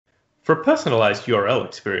For a personalized URL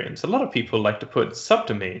experience, a lot of people like to put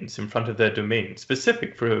subdomains in front of their domain,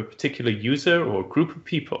 specific for a particular user or group of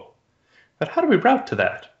people. But how do we route to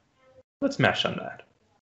that? Let's mash on that.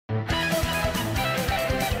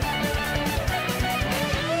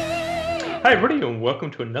 Hi everybody, and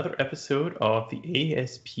welcome to another episode of the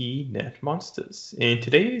Asp.Net Monsters. In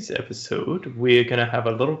today's episode, we're going to have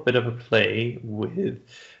a little bit of a play with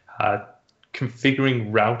configuring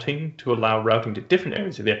routing to allow routing to different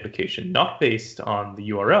areas of the application, not based on the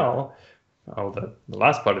URL, or the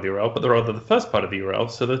last part of the URL, but rather the first part of the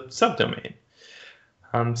URL, so the subdomain.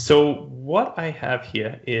 So what I have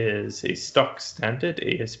here is a stock standard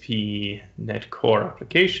Asp.Net Core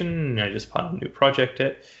application. I just found a new project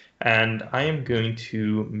it, and I am going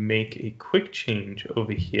to make a quick change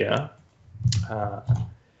over here.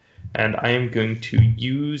 And I am going to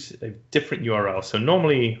use a different URL. So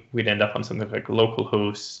normally we'd end up on something like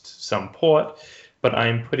localhost, some port, but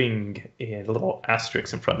I'm putting a little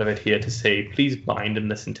asterisk in front of it here to say, please bind and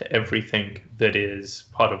listen to everything that is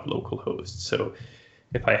part of localhost. So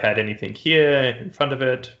if I had anything here in front of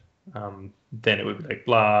it, then it would be like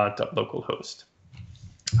blah.localhost.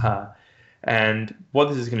 And what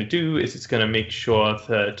this is going to do is it's going to make sure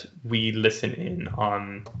that we listen in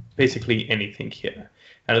on basically anything here.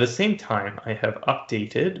 And at the same time, I have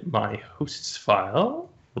updated my hosts file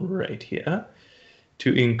right here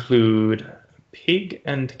to include pig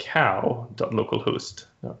and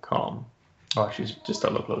cow.localhost.com. Oh, actually, just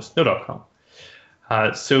 .localhost, no .com.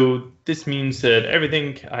 So this means that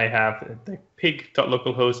everything I have, the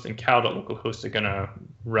pig.localhost and cow.localhost are going to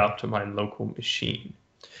route to my local machine.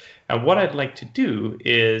 And what I'd like to do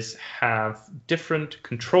is have different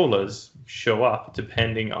controllers show up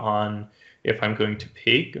depending on if I'm going to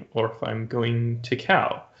pig or if I'm going to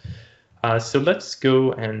cow. So let's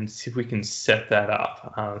go and see if we can set that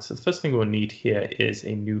up. So the first thing we'll need here is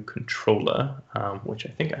a new controller, which I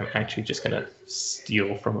think I'm actually just going to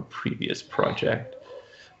steal from a previous project.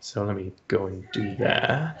 So let me go and do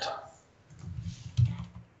that.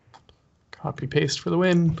 Copy paste for the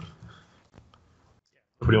win.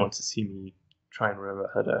 Everybody wants to see me try and remember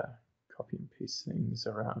how to copy and paste things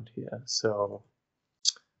around here. So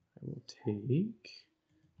I will take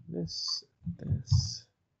this.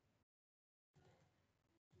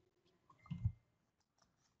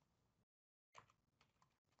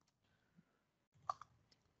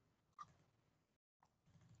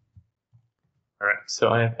 All right, so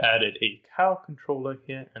I have added a cow controller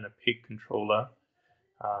here and a pig controller.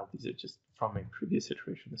 These are just from a previous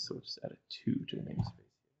iteration, so we'll just add a 2 to the namespace.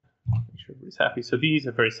 Make sure everybody's happy. So these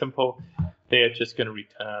are very simple. They are just going to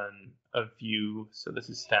return a view. So this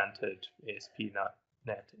is standard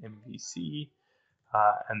Asp.Net MVC.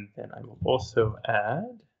 And then I will also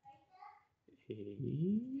add a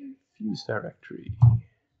views directory.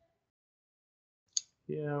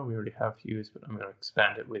 Yeah, we already have views, but I'm going to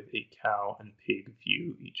expand it with a cow and pig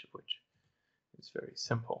view, each of which is very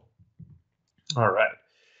simple. All right.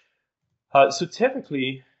 So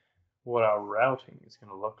typically, what our routing is going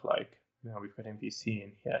to look like, now we've got MVC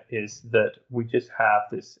in here, is that we just have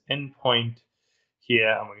this endpoint here,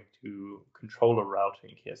 and we're going to controller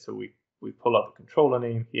routing here. So we pull out the controller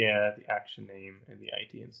name here, the action name, and the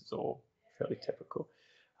ID, and this is all fairly typical.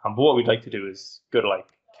 But what we'd like to do is go to like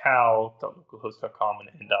cow.localhost.com and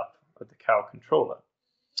end up at the cow controller.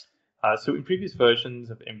 So in previous versions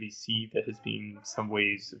of MVC, there has been some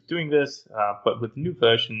ways of doing this, but with the new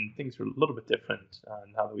version, things are a little bit different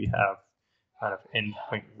now that we have kind of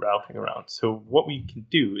endpoint routing around. So what we can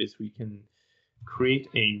do is we can create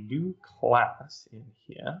a new class in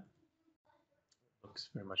here. It looks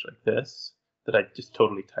very much like this, that I just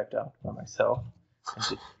totally typed out by myself. And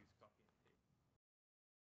just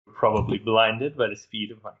probably blinded by the speed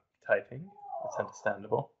of my typing. That's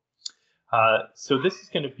understandable. So this is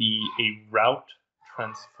going to be a route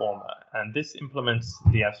transformer, and this implements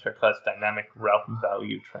the abstract class dynamic route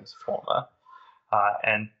value transformer.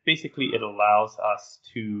 And basically it allows us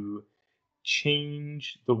to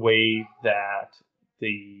change the way that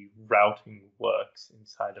the routing works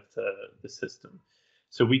inside of the system.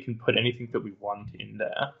 So we can put anything that we want in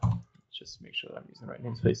there. Just make sure that I'm using the right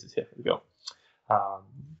namespaces here. Here we go.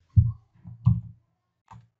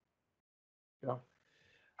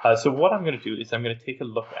 So what I'm going to do is I'm going to take a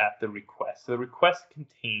look at the request. So the request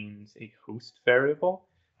contains a host variable,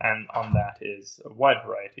 and on that is a wide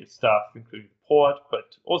variety of stuff, including the port,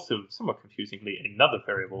 but also, somewhat confusingly, another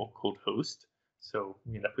variable called host. So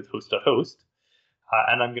we end up with host.host.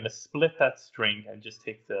 And I'm going to split that string and just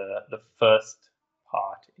take the first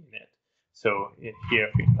part in it. So here,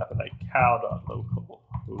 if we have it like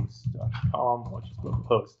cow.localhost.com, or just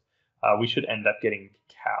localhost, we should end up getting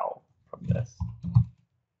cow from this.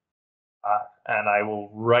 And I will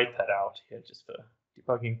write that out here just for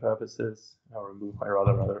debugging purposes. I'll remove my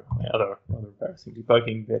other rather embarrassing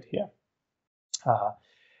debugging bit here.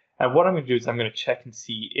 And what I'm going to do is I'm going to check and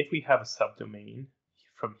see if we have a subdomain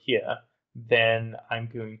from here, then I'm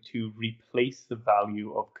going to replace the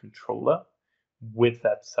value of controller with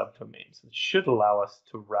that subdomain. So it should allow us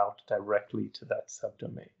to route directly to that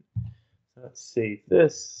subdomain. So let's save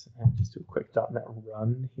this and just do a quick .NET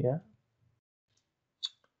run here.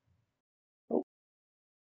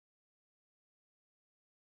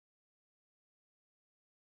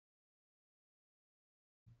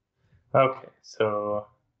 Okay, so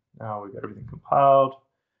now we've got everything compiled.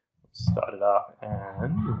 Let's start it up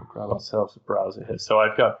and we'll grab ourselves a browser here. So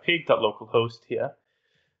I've got pig.localhost here.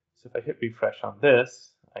 So if I hit refresh on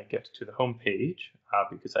this, I get to the home page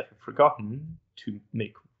because I have forgotten to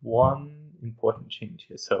make one important change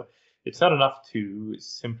here. So it's not enough to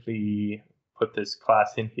simply put this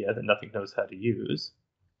class in here that nothing knows how to use.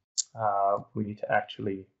 We need to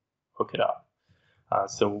actually hook it up.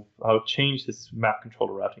 So I'll change this map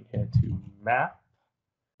controller routing here to map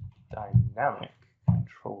dynamic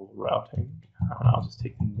control routing. And I'll just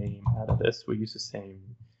take the name out of this. We'll use the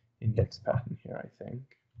same index pattern here, I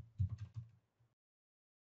think.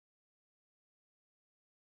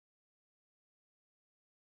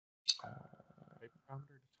 Parameter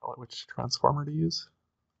to tell it which transformer to use.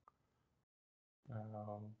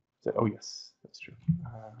 Oh yes, that's true.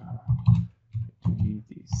 We need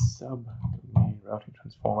the subdomain routing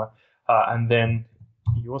transformer, and then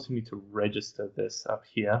you also need to register this up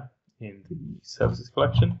here in the services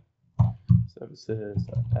collection. Services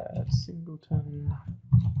add singleton.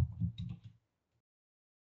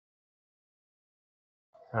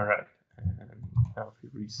 All right, and now if we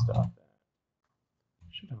restart that,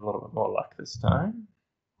 should have a little bit more luck this time.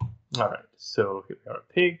 All right, so here we are at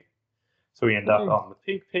pig. So we end up on the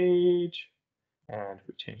pig page, and if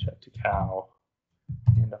we change that to cow,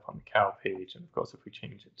 we end up on the cow page. And of course, if we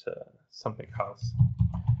change it to something else,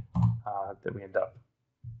 then we end up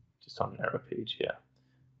just on an error page here.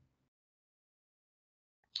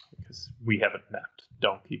 Because we haven't mapped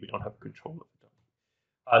donkey, we don't have control of the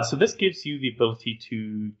donkey. So this gives you the ability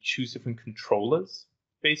to choose different controllers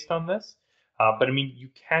based on this. But I mean, you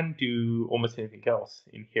can do almost anything else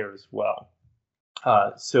in here as well.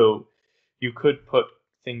 So you could put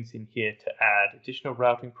things in here to add additional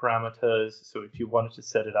routing parameters. So if you wanted to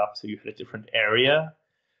set it up so you had a different area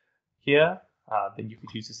here, then you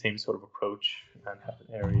could use the same sort of approach and have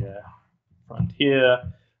an area front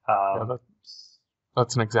here. Yeah,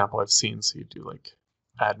 that's an example I've seen. So you do like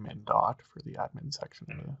admin dot for the admin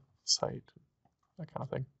section of the site, that kind of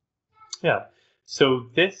thing. Yeah. So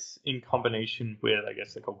this, in combination with, I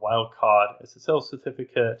guess, like a wildcard SSL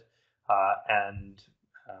certificate and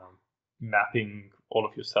mapping all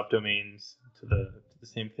of your subdomains to the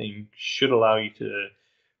same thing, should allow you to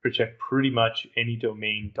project pretty much any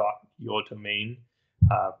domain dot your domain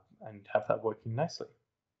and have that working nicely.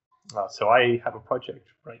 So I have a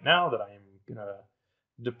project right now that I am going to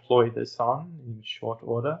deploy this on in short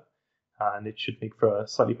order, and it should make for a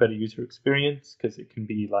slightly better user experience because it can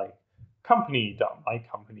be like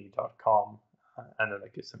company.mycompany.com, and then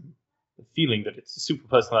that gives them the feeling that it's a super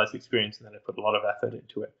personalized experience, and then I put a lot of effort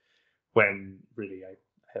into it when really I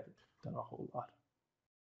haven't done a whole lot.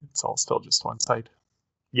 It's all still just one site.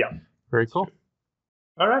 Yeah. Very cool. True.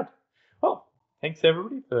 All right. Well, thanks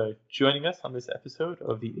everybody for joining us on this episode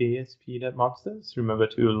of the Asp.Net Monsters. Remember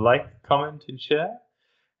to like, comment, and share,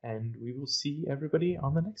 and we will see everybody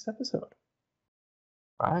on the next episode.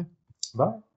 Bye. Bye.